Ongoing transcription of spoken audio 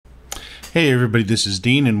Hey everybody, this is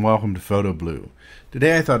Dean and welcome to Photo Blue.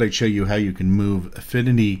 Today I thought I'd show you how you can move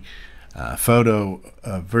Affinity Photo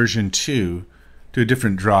version 2 to a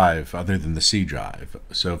different drive other than the C drive.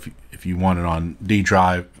 So if you want it on D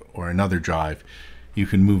drive or another drive, you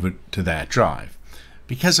can move it to that drive.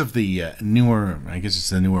 Because of the newer, I guess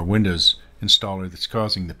it's the newer Windows installer that's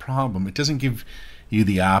causing the problem, it doesn't give you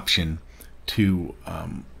the option to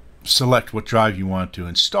select what drive you want to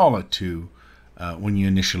install it to when you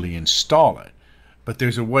initially install it. But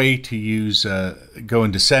there's a way to use go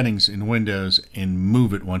into settings in Windows and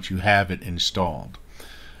move it once you have it installed.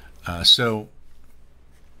 Let's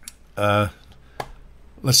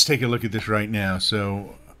take a look at this right now.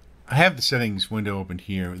 So I have the settings window open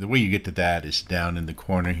here. The way you get to that is down in the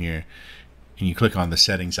corner here, and you click on the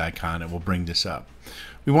settings icon. It will bring this up.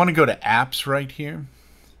 We want to go to apps right here,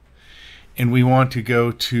 and we want to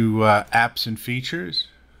go to apps and features.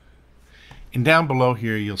 And down below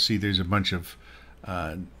here, you'll see there's a bunch of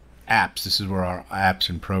apps. This is where our apps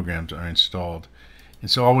and programs are installed.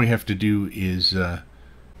 And so all we have to do is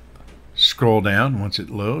scroll down once it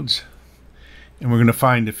loads. And we're going to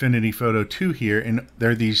find Affinity Photo 2 here. And there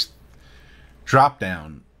are these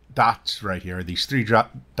drop-down dots right here, these three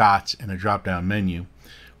dots in a drop-down menu.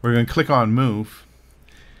 We're going to click on Move.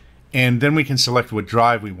 And then we can select what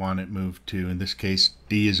drive we want it moved to. In this case,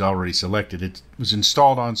 D is already selected. It was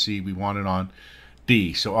installed on C. We want it on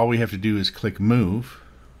D. So all we have to do is click Move.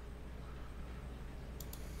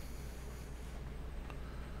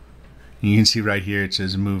 And you can see right here it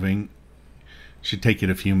says moving. Should take it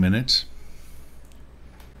a few minutes.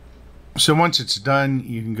 So once it's done,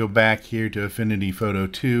 you can go back here to Affinity Photo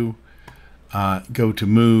 2, go to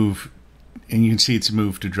Move, and you can see it's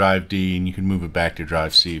moved to drive D, and you can move it back to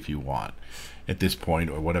drive C if you want at this point,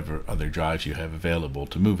 or whatever other drives you have available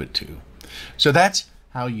to move it to. So that's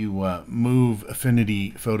how you move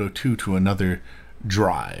Affinity Photo 2 to another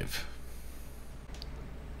drive.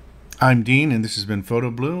 I'm Dean, and this has been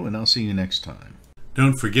Photo Blue, and I'll see you next time.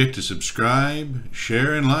 Don't forget to subscribe,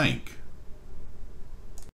 share, and like.